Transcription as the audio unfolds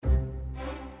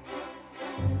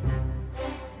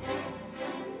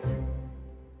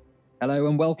Hello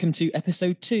and welcome to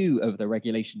episode 2 of the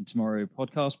Regulation Tomorrow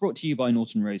podcast, brought to you by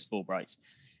Norton Rose Fulbright.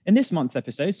 In this month's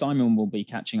episode, Simon will be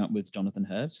catching up with Jonathan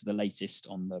Herbst for the latest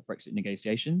on the Brexit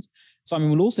negotiations. Simon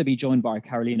will also be joined by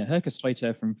Carolina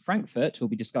Herkesreuter from Frankfurt, who will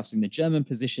be discussing the German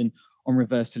position on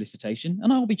reverse solicitation.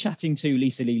 And I'll be chatting to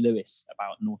Lisa Lee Lewis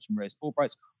about Norton Rose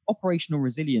Fulbright's Operational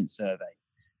Resilience Survey.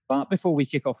 But before we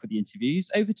kick off with the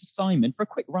interviews, over to Simon for a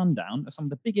quick rundown of some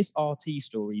of the biggest RT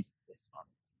stories this month.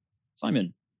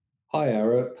 Simon. Hi,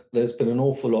 Arup. There's been an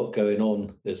awful lot going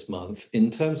on this month. In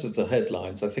terms of the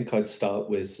headlines, I think I'd start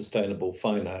with sustainable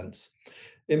finance.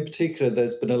 In particular,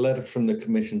 there's been a letter from the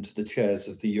Commission to the chairs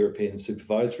of the European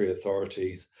supervisory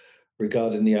authorities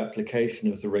regarding the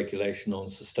application of the regulation on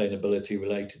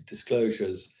sustainability-related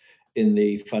disclosures in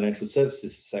the financial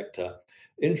services sector.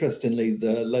 Interestingly,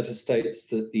 the letter states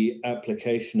that the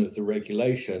application of the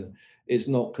regulation is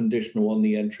not conditional on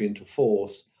the entry into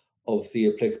force of the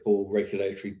applicable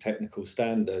regulatory technical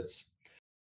standards.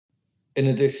 In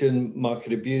addition,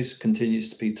 market abuse continues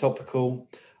to be topical.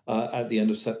 At the end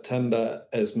of September,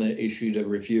 ESMA issued a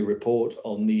review report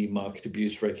on the market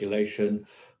abuse regulation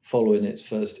following its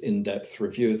first in-depth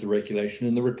review of the regulation,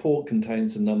 and the report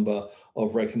contains a number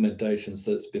of recommendations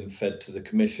that's been fed to the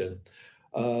Commission.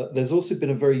 There's also been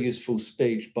a very useful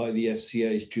speech by the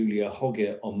FCA's Julia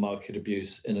Hoggett on market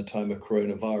abuse in a time of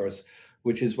coronavirus,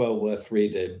 which is well worth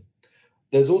reading.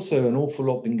 There's also an awful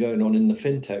lot been going on in the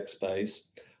fintech space.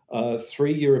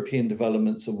 3 European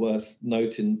developments are worth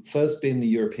noting. First being the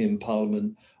European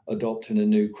Parliament adopting a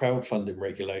new crowdfunding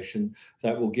regulation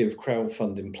that will give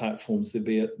crowdfunding platforms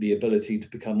the ability to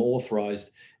become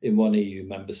authorised in one EU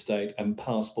member state and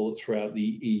passport throughout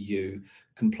the EU,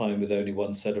 complying with only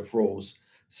one set of rules.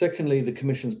 Secondly, the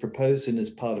Commission's proposing as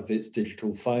part of its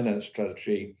digital finance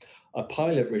strategy a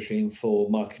pilot regime for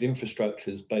market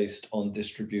infrastructures based on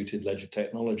distributed ledger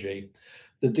technology.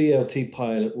 The DLT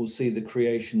pilot will see the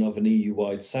creation of an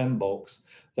EU-wide sandbox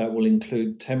that will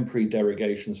include temporary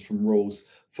derogations from rules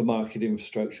for market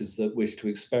infrastructures that wish to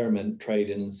experiment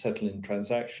trading and settling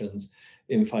transactions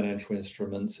in financial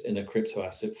instruments in a crypto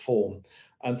asset form.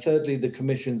 And thirdly, the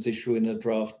Commission's issuing a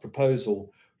draft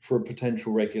proposal for a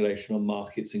potential regulation on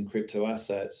markets in crypto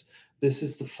assets. This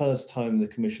is the first time the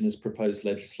Commission has proposed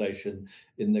legislation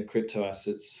in the crypto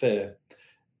asset sphere.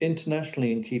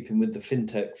 Internationally, in keeping with the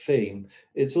fintech theme,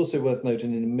 it's also worth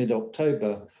noting in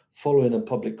mid-October, following a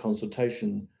public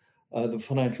consultation, the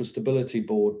Financial Stability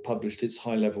Board published its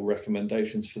high-level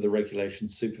recommendations for the regulation,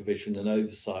 supervision and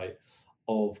oversight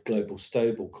of global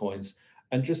stablecoins.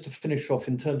 And just to finish off,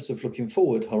 in terms of looking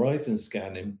forward, horizon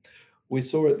scanning, we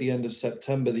saw at the end of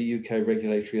September the UK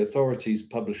regulatory authorities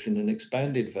publishing an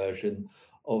expanded version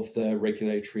of their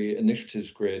regulatory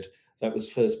initiatives grid that was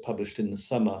first published in the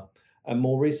summer. And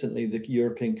more recently, the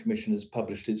European Commission has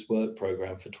published its work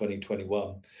programme for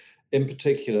 2021. In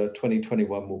particular,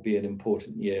 2021 will be an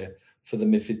important year for the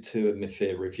MiFID II and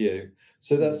MiFIR review.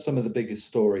 So that's some of the biggest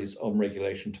stories on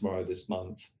Regulation Tomorrow this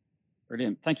month.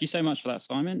 Brilliant. Thank you so much for that,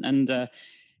 Simon. And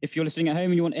if you're listening at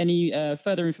home and you want any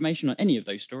further information on any of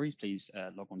those stories, please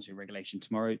log on to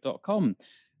regulationtomorrow.com.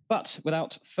 But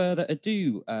without further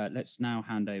ado, let's now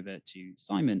hand over to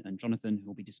Simon and Jonathan, who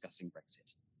will be discussing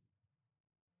Brexit.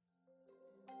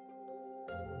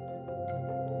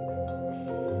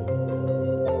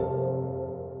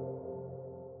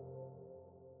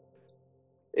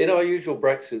 In our usual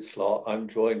Brexit slot, I'm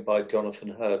joined by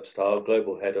Jonathan Herbst, our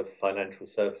Global Head of Financial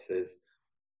Services.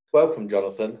 Welcome,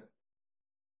 Jonathan.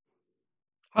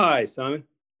 Hi, Simon.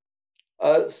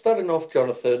 Starting off,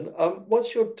 Jonathan,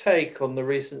 what's your take on the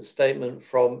recent statement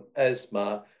from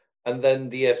ESMA and then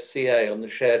the FCA on the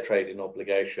share trading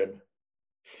obligation?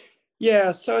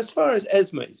 Yeah, so as far as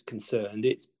ESMA is concerned,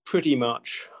 it's pretty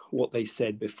much what they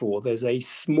said before. There's a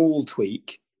small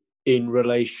tweak in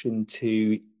relation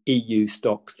to EU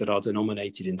stocks that are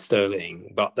denominated in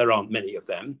sterling, but there aren't many of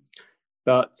them.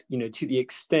 But, to the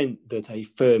extent that a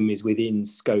firm is within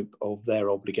scope of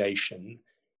their obligation,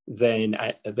 then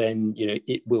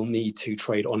it will need to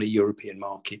trade on a European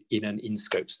market in an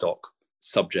in-scope stock,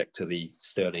 subject to the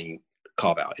sterling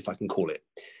carve-out, if I can call it.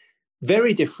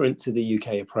 Very different to the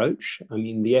UK approach. I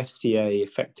mean, the FCA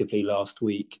effectively last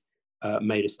week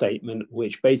made a statement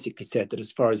which basically said that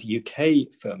as far as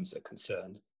UK firms are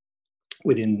concerned,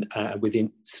 within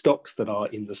stocks that are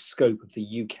in the scope of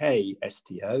the UK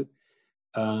STO,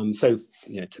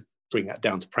 to bring that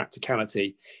down to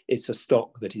practicality, it's a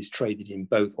stock that is traded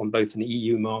on both an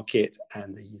EU market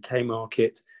and the UK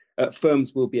market.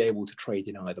 Firms will be able to trade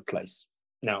in either place.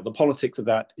 Now, the politics of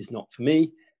that is not for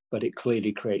me, but it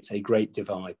clearly creates a great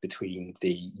divide between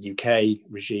the UK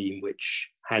regime,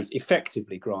 which has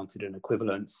effectively granted an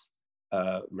equivalence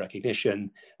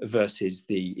recognition versus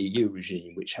the EU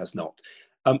regime, which has not.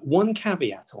 One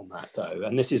caveat on that, though,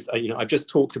 and this is, I've just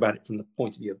talked about it from the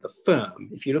point of view of the firm.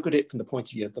 If you look at it from the point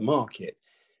of view of the market,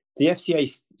 the FCA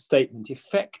statement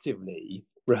effectively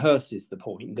rehearses the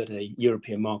point that a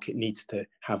European market needs to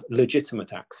have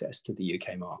legitimate access to the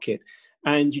UK market,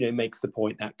 and makes the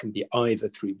point that can be either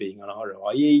through being an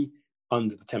ROIE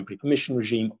under the temporary permission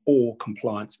regime or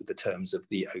compliance with the terms of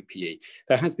the OPE.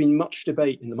 There has been much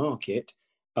debate in the market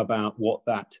about what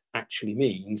that actually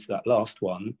means, that last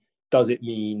one. Does it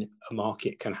mean a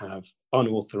market can have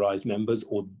unauthorized members,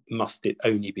 or must it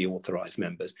only be authorized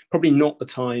members? Probably not the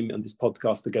time on this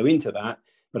podcast to go into that,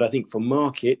 but I think for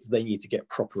markets, they need to get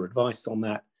proper advice on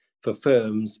that. For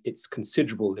firms, it's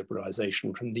considerable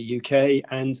liberalization from the UK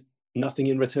and nothing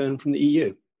in return from the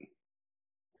EU.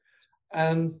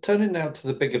 And turning now to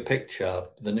the bigger picture,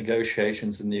 the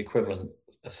negotiations and the equivalent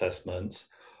assessments,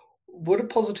 would a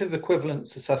positive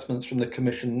equivalence assessments from the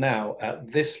Commission now at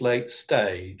this late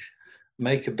stage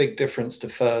make a big difference to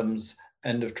firms'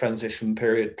 end of transition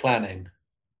period planning?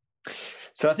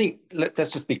 So I think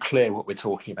let's just be clear what we're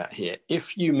talking about here.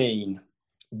 If you mean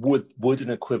would an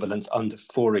equivalence under,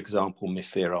 for example,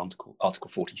 MiFIR Article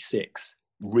 46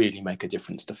 really make a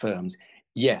difference to firms?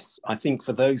 Yes, I think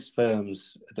for those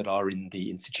firms that are in the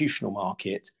institutional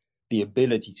market, the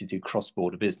ability to do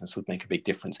cross-border business would make a big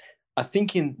difference. I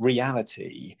think in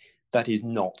reality, that is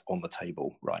not on the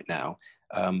table right now.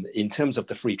 In terms of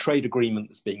the free trade agreement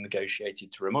that's being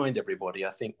negotiated, to remind everybody,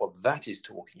 I think what that is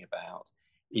talking about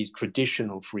is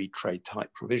traditional free trade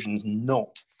type provisions,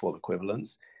 not full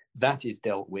equivalence. That is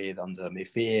dealt with under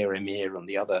MiFIR, EMIR, and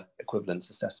the other equivalence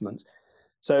assessments.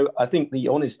 So I think the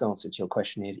honest answer to your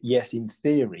question is, yes, in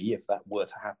theory, if that were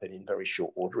to happen in very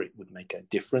short order, it would make a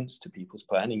difference to people's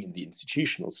planning in the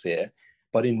institutional sphere.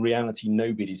 But in reality,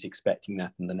 nobody's expecting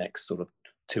that in the next sort of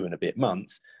 2 and a bit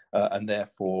months. And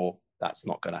therefore, that's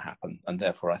not going to happen. And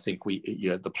therefore, I think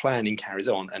the planning carries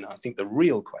on. And I think the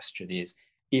real question is,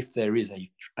 if there is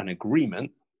an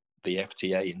agreement, the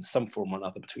FTA in some form or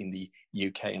another between the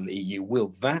UK and the EU,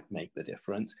 will that make the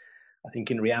difference? I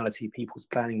think in reality, people's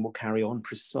planning will carry on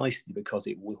precisely because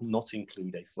it will not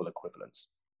include a full equivalence.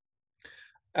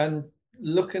 And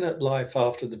looking at life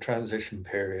after the transition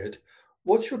period,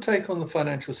 what's your take on the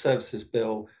Financial Services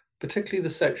Bill, particularly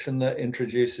the section that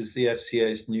introduces the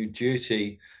FCA's new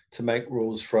duty to make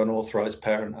rules for unauthorised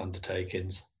parent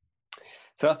undertakings?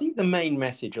 So I think the main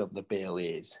message of the bill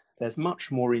is there's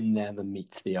much more in there than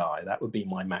meets the eye. That would be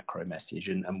my macro message.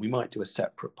 And we might do a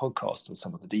separate podcast on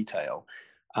some of the detail.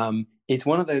 It's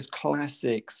one of those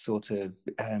classic sort of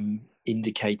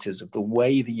indicators of the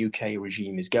way the UK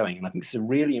regime is going. And I think it's a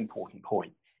really important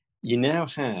point. You now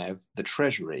have the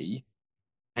Treasury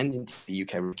and the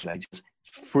UK regulators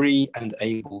free and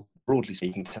able, broadly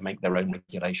speaking, to make their own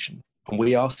regulation. And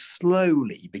we are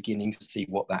slowly beginning to see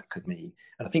what that could mean.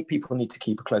 And I think people need to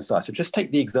keep a close eye. So just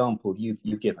take the example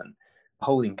you've given,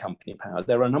 holding company power.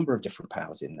 There are a number of different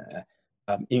powers in there,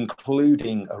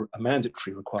 including a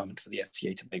mandatory requirement for the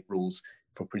FCA to make rules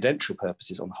for prudential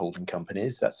purposes on holding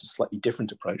companies. That's a slightly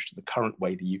different approach to the current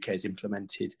way the UK has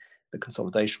implemented the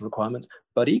consolidation requirements.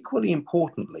 But equally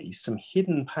importantly, some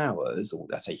hidden powers, or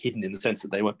I say hidden in the sense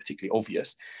that they weren't particularly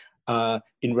obvious,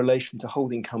 in relation to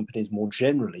holding companies more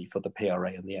generally for the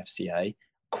PRA and the FCA,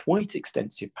 quite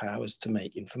extensive powers to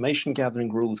make information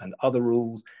gathering rules and other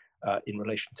rules in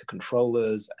relation to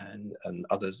controllers and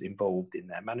others involved in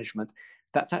their management.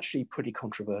 That's actually pretty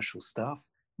controversial stuff,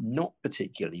 not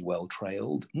particularly well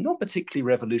trailed, not particularly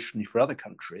revolutionary for other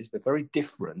countries, but very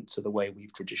different to the way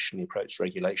we've traditionally approached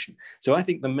regulation. So I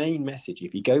think the main message,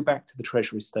 if you go back to the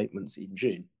Treasury statements in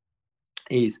June,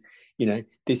 is,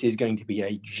 this is going to be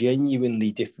a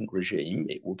genuinely different regime.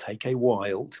 It will take a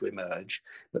while to emerge,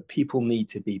 but people need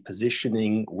to be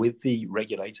positioning with the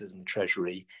regulators and the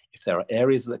Treasury. If there are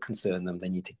areas that concern them, they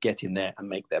need to get in there and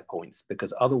make their points,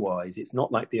 because otherwise it's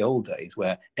not like the old days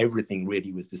where everything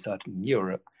really was decided in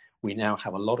Europe. We now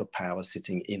have a lot of power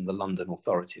sitting in the London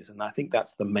authorities. And I think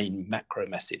that's the main macro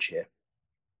message here.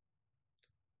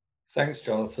 Thanks,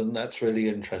 Jonathan. That's really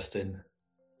interesting.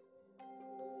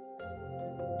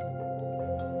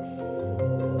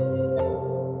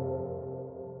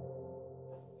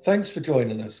 Thanks for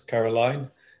joining us, Caroline.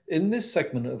 In this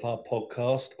segment of our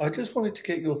podcast, I just wanted to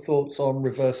get your thoughts on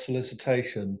reverse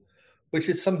solicitation, which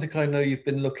is something I know you've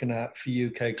been looking at for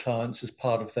UK clients as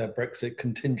part of their Brexit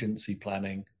contingency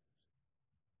planning.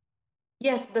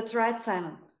 Yes, that's right,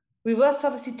 Simon. Reverse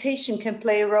solicitation can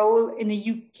play a role in a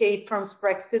UK firm's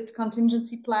Brexit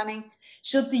contingency planning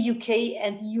should the UK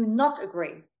and EU not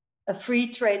agree a free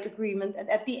trade agreement and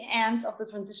at the end of the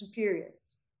transition period.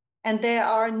 and there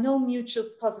are no mutual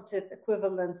positive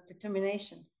equivalence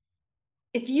determinations.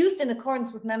 If used in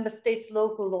accordance with member states'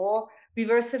 local law,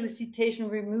 reverse solicitation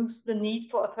removes the need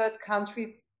for a third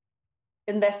country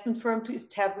investment firm to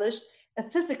establish a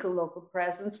physical local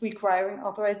presence requiring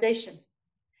authorization.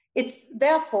 It's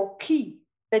therefore key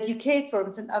that UK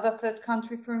firms and other third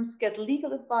country firms get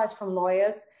legal advice from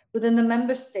lawyers within the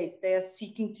member state they are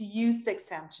seeking to use the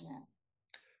exemption in.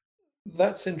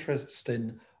 That's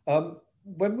interesting.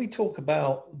 When we talk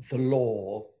about the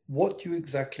law, what do you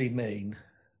exactly mean?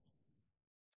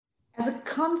 As a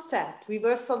concept,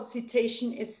 reverse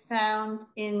solicitation is found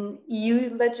in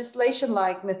EU legislation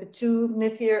like MiFID II,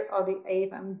 MiFIR, or the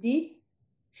AFMD.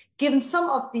 Given some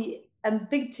of the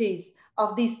ambiguities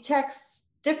of these texts,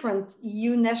 different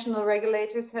EU national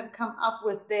regulators have come up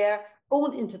with their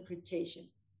own interpretation,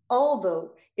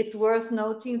 although it's worth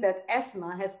noting that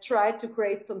ESMA has tried to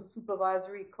create some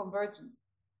supervisory convergence.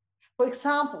 For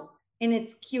example, in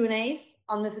its Q&As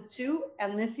on MiFID II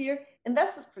and MiFIR,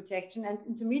 investors protection and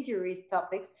intermediaries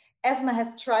topics, ESMA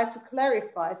has tried to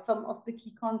clarify some of the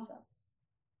key concepts.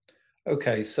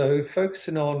 Okay, so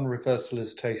focusing on reverse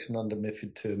solicitation under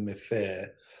MiFID II and MiFIR,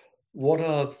 what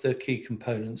are the key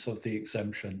components of the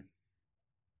exemption?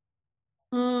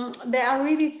 There are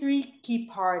really three key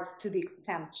parts to the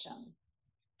exemption.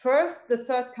 First, the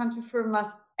third country firm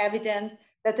must evidence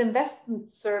that the investment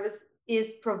service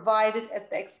is provided at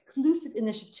the exclusive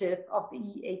initiative of the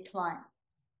EEA client.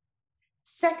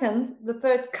 Second, the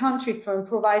third country firm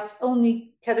provides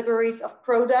only categories of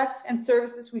products and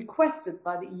services requested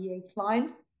by the EEA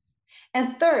client.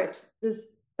 And third,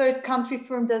 this third country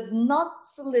firm does not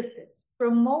solicit,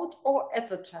 promote, or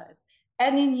advertise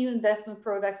any new investment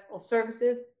products or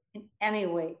services in any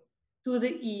way to the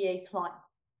EEA client.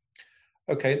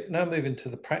 Okay, now moving to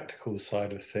the practical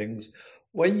side of things.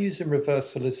 When using reverse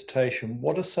solicitation,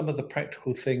 what are some of the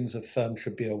practical things a firm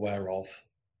should be aware of?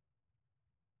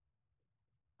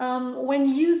 When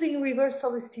using reverse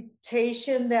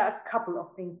solicitation, there are a couple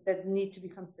of things that need to be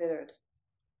considered.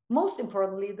 Most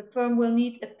importantly, the firm will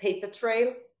need a paper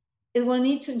trail. It will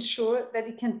need to ensure that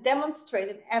it can demonstrate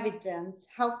and evidence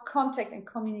how contact and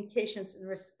communications in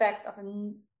respect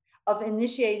of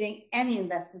initiating any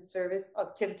investment service or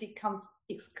activity comes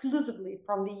exclusively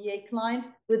from the EEA client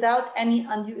without any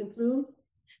undue influence,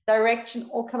 direction,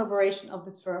 or collaboration of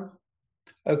this firm.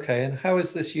 Okay, and how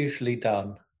is this usually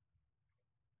done?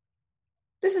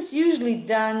 This is usually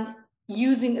done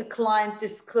using a client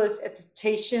disclosed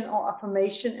attestation or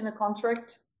affirmation in a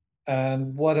contract.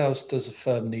 And what else does a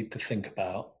firm need to think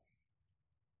about?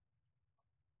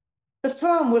 The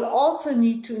firm will also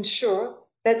need to ensure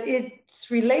that its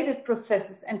related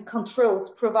processes and controls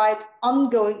provide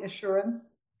ongoing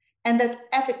assurance and that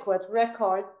adequate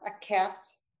records are kept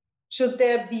should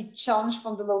there be challenge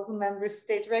from the local member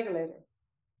state regulator.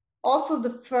 Also, the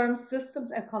firm's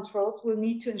systems and controls will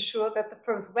need to ensure that the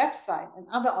firm's website and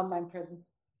other online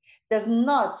presence does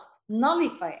not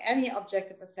nullify any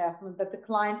objective assessment that the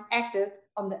client acted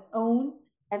on their own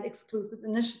and exclusive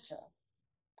initiative.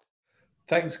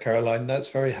 Thanks, Caroline.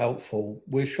 That's very helpful.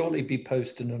 We'll shortly be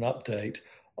posting an update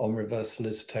on reverse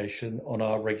solicitation on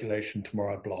our Regulation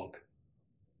Tomorrow blog.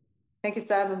 Thank you,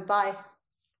 Simon. Bye.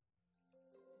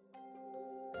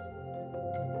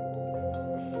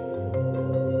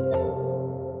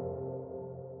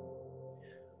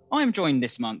 I'm joined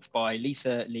this month by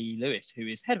Lisa Lee Lewis, who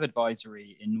is Head of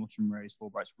Advisory in Norton Rose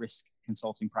Fulbright's Risk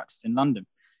Consulting Practice in London.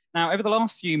 Now, over the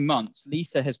last few months,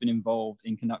 Lisa has been involved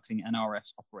in conducting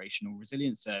NRF's Operational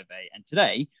Resilience Survey, and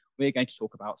today we're going to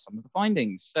talk about some of the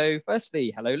findings. So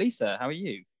firstly, hello, Lisa, how are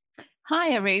you?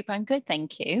 Hi, Arup, I'm good,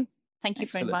 thank you. Thank you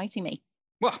Excellent. for inviting me.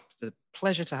 Well, it's a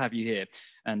pleasure to have you here,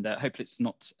 and hopefully it's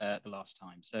not the last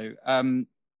time. So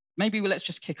maybe let's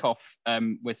just kick off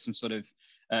with some sort of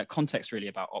context really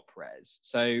about OpRes.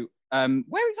 So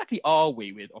where exactly are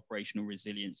we with operational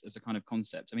resilience as a kind of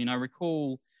concept? I mean, I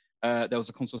recall there was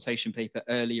a consultation paper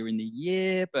earlier in the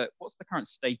year, but what's the current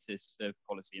status of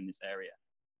policy in this area?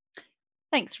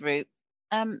 Thanks, Arup.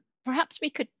 Perhaps we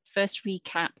could first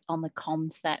recap on the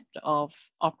concept of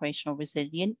operational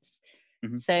resilience.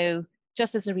 Mm-hmm. So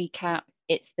just as a recap,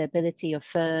 it's the ability of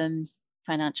firms,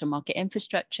 financial market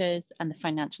infrastructures, and the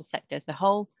financial sector as a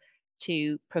whole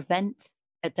to prevent,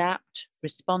 adapt,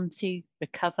 respond to,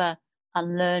 recover,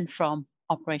 and learn from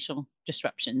operational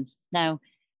disruptions. Now,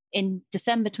 in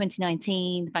December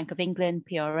 2019, the Bank of England,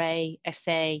 PRA,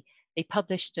 FCA, they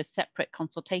published a separate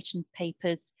consultation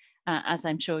papers, as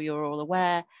I'm sure you're all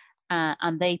aware,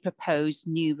 and they proposed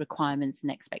new requirements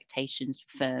and expectations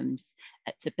for firms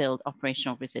to build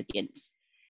operational resilience.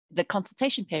 the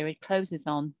consultation period closes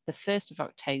on the 1st of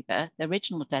October. The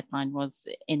original deadline was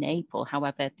in April.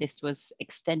 However, this was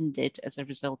extended as a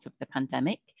result of the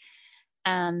pandemic.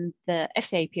 And the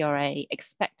FCA PRA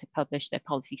expect to publish their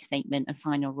policy statement and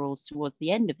final rules towards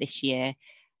the end of this year,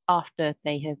 after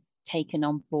they have taken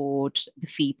on board the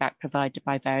feedback provided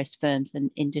by various firms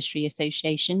and industry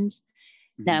associations.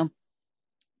 Mm-hmm. Now,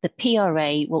 the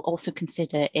PRA will also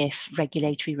consider if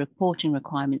regulatory reporting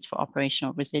requirements for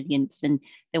operational resilience, and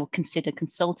they will consider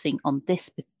consulting on this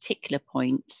particular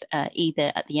point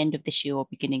either at the end of this year or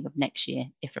beginning of next year,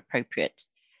 if appropriate.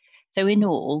 So in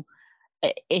all,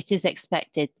 it is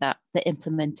expected that the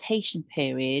implementation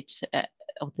period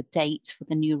or the date for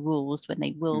the new rules, when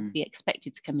they will be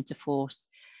expected to come into force,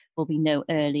 will be no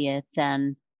earlier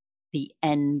than the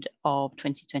end of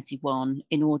 2021,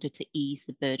 in order to ease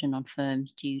the burden on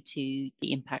firms due to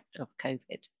the impact of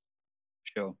COVID.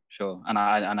 Sure, and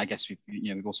I guess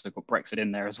we've also got Brexit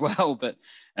in there as well. But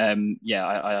yeah,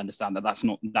 I understand that that's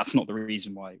not the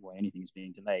reason why anything is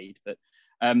being delayed. But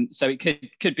so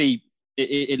it could be.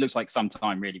 It looks like some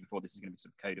time really before this is going to be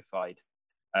sort of codified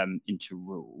into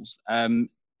rules.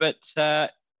 But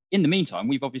in the meantime,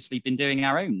 we've obviously been doing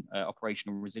our own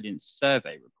operational resilience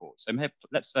survey report. So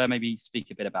let's maybe speak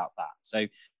a bit about that. So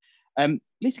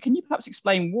Lisa, can you perhaps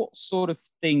explain what sort of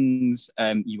things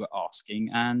you were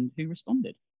asking and who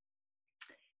responded?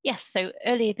 Yes, so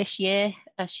earlier this year,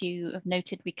 as you have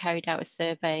noted, we carried out a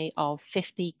survey of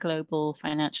 50 global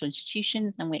financial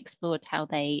institutions, and we explored how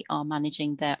they are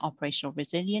managing their operational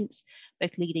resilience,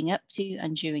 both leading up to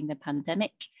and during the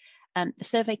pandemic. The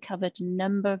survey covered a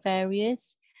number of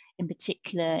areas, in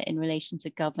particular in relation to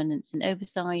governance and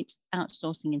oversight,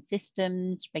 outsourcing and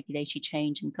systems, regulatory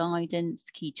change and guidance,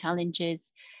 key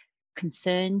challenges,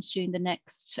 concerns during the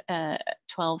next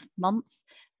 12 months,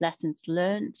 lessons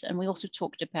learned, and we also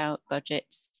talked about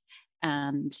budgets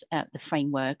and the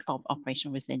framework of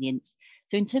operational resilience.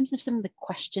 So in terms of some of the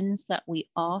questions that we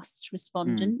asked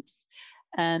respondents,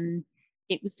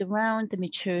 it was around the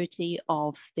maturity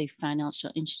of the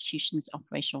financial institution's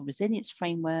operational resilience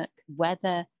framework,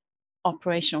 whether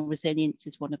operational resilience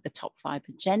is one of the top 5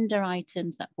 agenda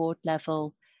items at board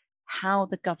level, how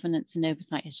the governance and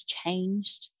oversight has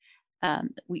changed.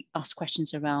 We asked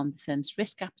questions around the firm's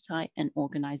risk appetite and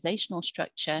organizational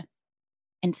structure.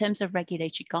 In terms of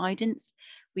regulatory guidance,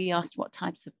 we asked what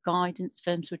types of guidance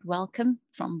firms would welcome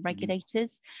from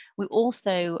regulators. We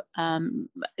also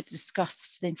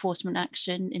discussed the enforcement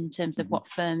action in terms of what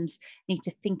firms need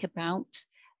to think about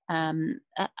and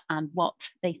what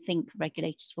they think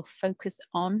regulators will focus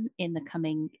on in the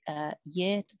coming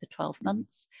year to the 12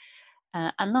 months.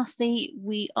 And lastly,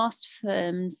 we asked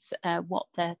firms what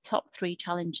their top 3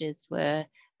 challenges were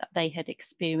that they had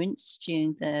experienced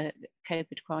during the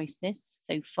COVID crisis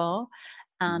so far,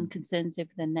 and concerns over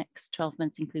the next 12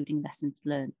 months, including lessons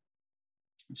learned.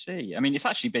 I see. I mean, it's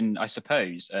actually been, I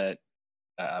suppose, I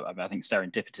think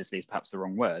serendipitously is perhaps the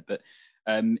wrong word, but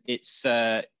it's,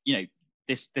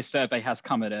 this survey has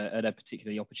come at a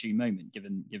particularly opportune moment,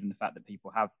 given the fact that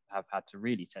people have had to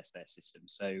really test their system.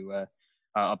 So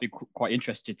I'll be quite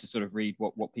interested to sort of read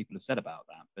what people have said about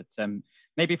that. But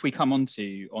maybe if we come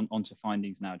onto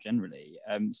findings now generally.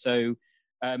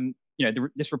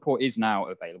 This report is now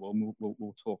available, and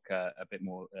we'll talk a bit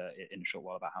more in a short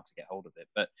while about how to get hold of it.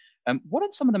 But what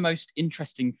are some of the most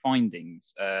interesting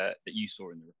findings that you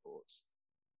saw in the reports?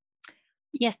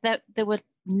 Yes, there were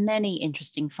many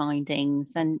interesting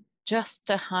findings, and just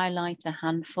to highlight a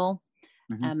handful,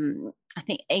 I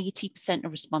think 80%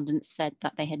 of respondents said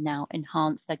that they had now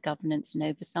enhanced their governance and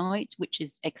oversight, which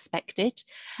is expected.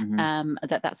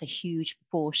 That's a huge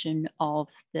proportion of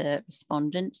the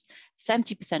respondents.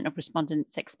 70% of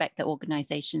respondents expect that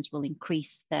organizations will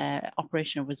increase their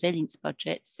operational resilience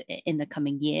budgets in the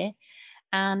coming year.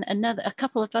 And a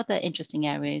couple of other interesting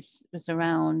areas was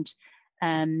around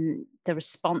the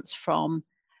response from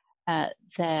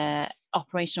their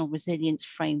operational resilience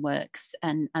frameworks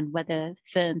and whether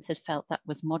firms had felt that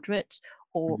was moderate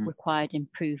or required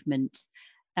improvement.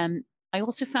 I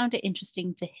also found it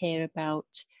interesting to hear about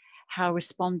how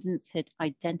respondents had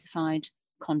identified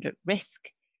conduct risk,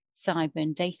 cyber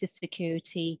and data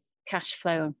security, cash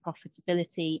flow and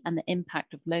profitability, and the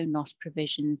impact of loan loss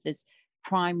provisions as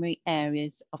primary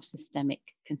areas of systemic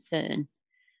concern.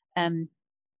 And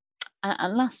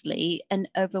lastly, an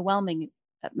overwhelming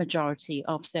majority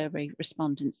of survey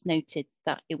respondents noted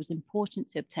that it was important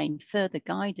to obtain further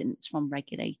guidance from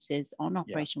regulators on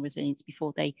operational resilience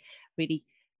before they really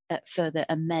further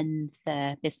amend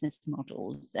their business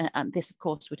models. And this, of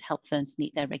course, would help firms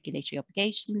meet their regulatory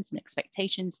obligations and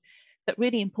expectations, but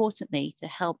really importantly, to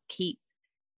help keep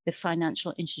the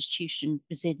financial institution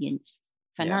resilience,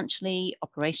 financially,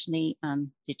 operationally, and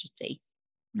digitally.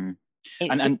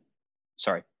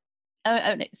 Sorry.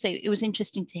 No. So it was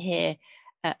interesting to hear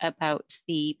about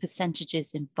the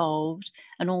percentages involved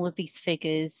and all of these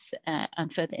figures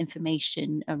and further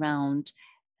information around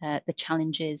the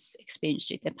challenges experienced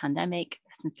through the pandemic,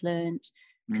 lessons learned,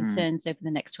 concerns over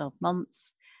the next 12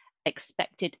 months,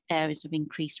 expected areas of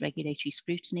increased regulatory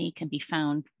scrutiny can be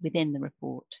found within the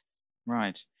report.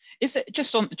 Right. Is it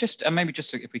maybe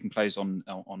just if we can close on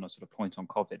a sort of point on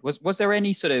COVID, was there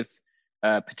any sort of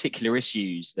particular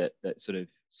issues that sort of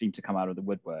seemed to come out of the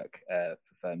woodwork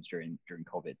for firms during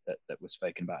COVID that were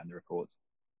spoken about in the reports?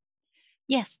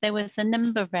 Yes, there was a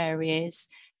number of areas.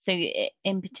 So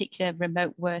in particular,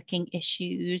 remote working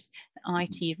issues,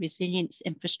 IT resilience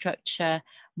infrastructure,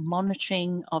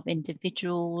 monitoring of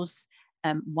individuals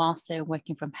whilst they're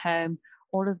working from home.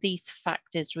 All of these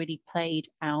factors really played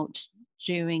out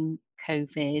during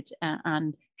COVID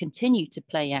and continue to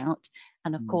play out.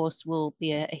 And of course, will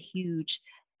be a huge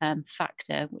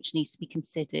factor which needs to be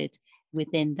considered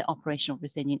within the operational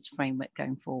resilience framework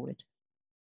going forward.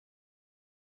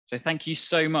 So thank you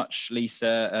so much,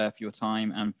 Lisa, for your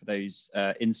time and for those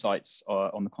insights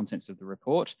on the contents of the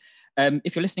report.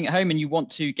 If you're listening at home and you want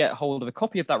to get hold of a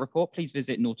copy of that report, please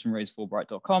visit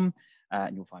nortonroseforbright.com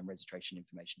and you'll find registration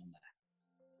information on there.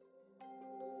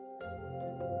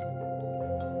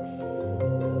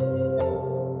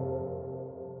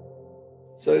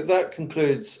 So that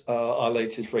concludes our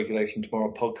latest Regulation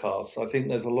Tomorrow podcast. I think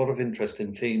there's a lot of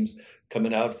interesting themes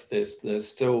coming out of this. There's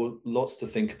still lots to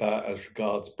think about as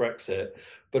regards Brexit,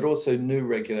 but also new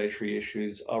regulatory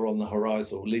issues are on the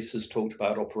horizon. Lisa's talked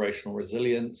about operational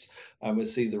resilience, and we'll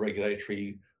see the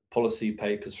regulatory policy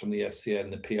papers from the FCA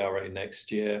and the PRA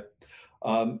next year.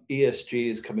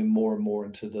 ESG is coming more and more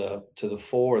into the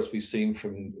fore, as we've seen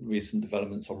from recent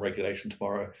developments on Regulation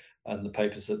Tomorrow and the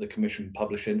papers that the Commission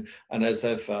publishing. And as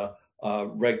ever,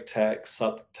 RegTech,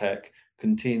 SupTech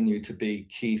continue to be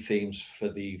key themes for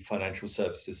the financial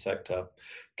services sector.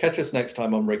 Catch us next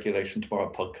time on Regulation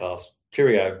Tomorrow podcast.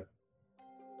 Cheerio.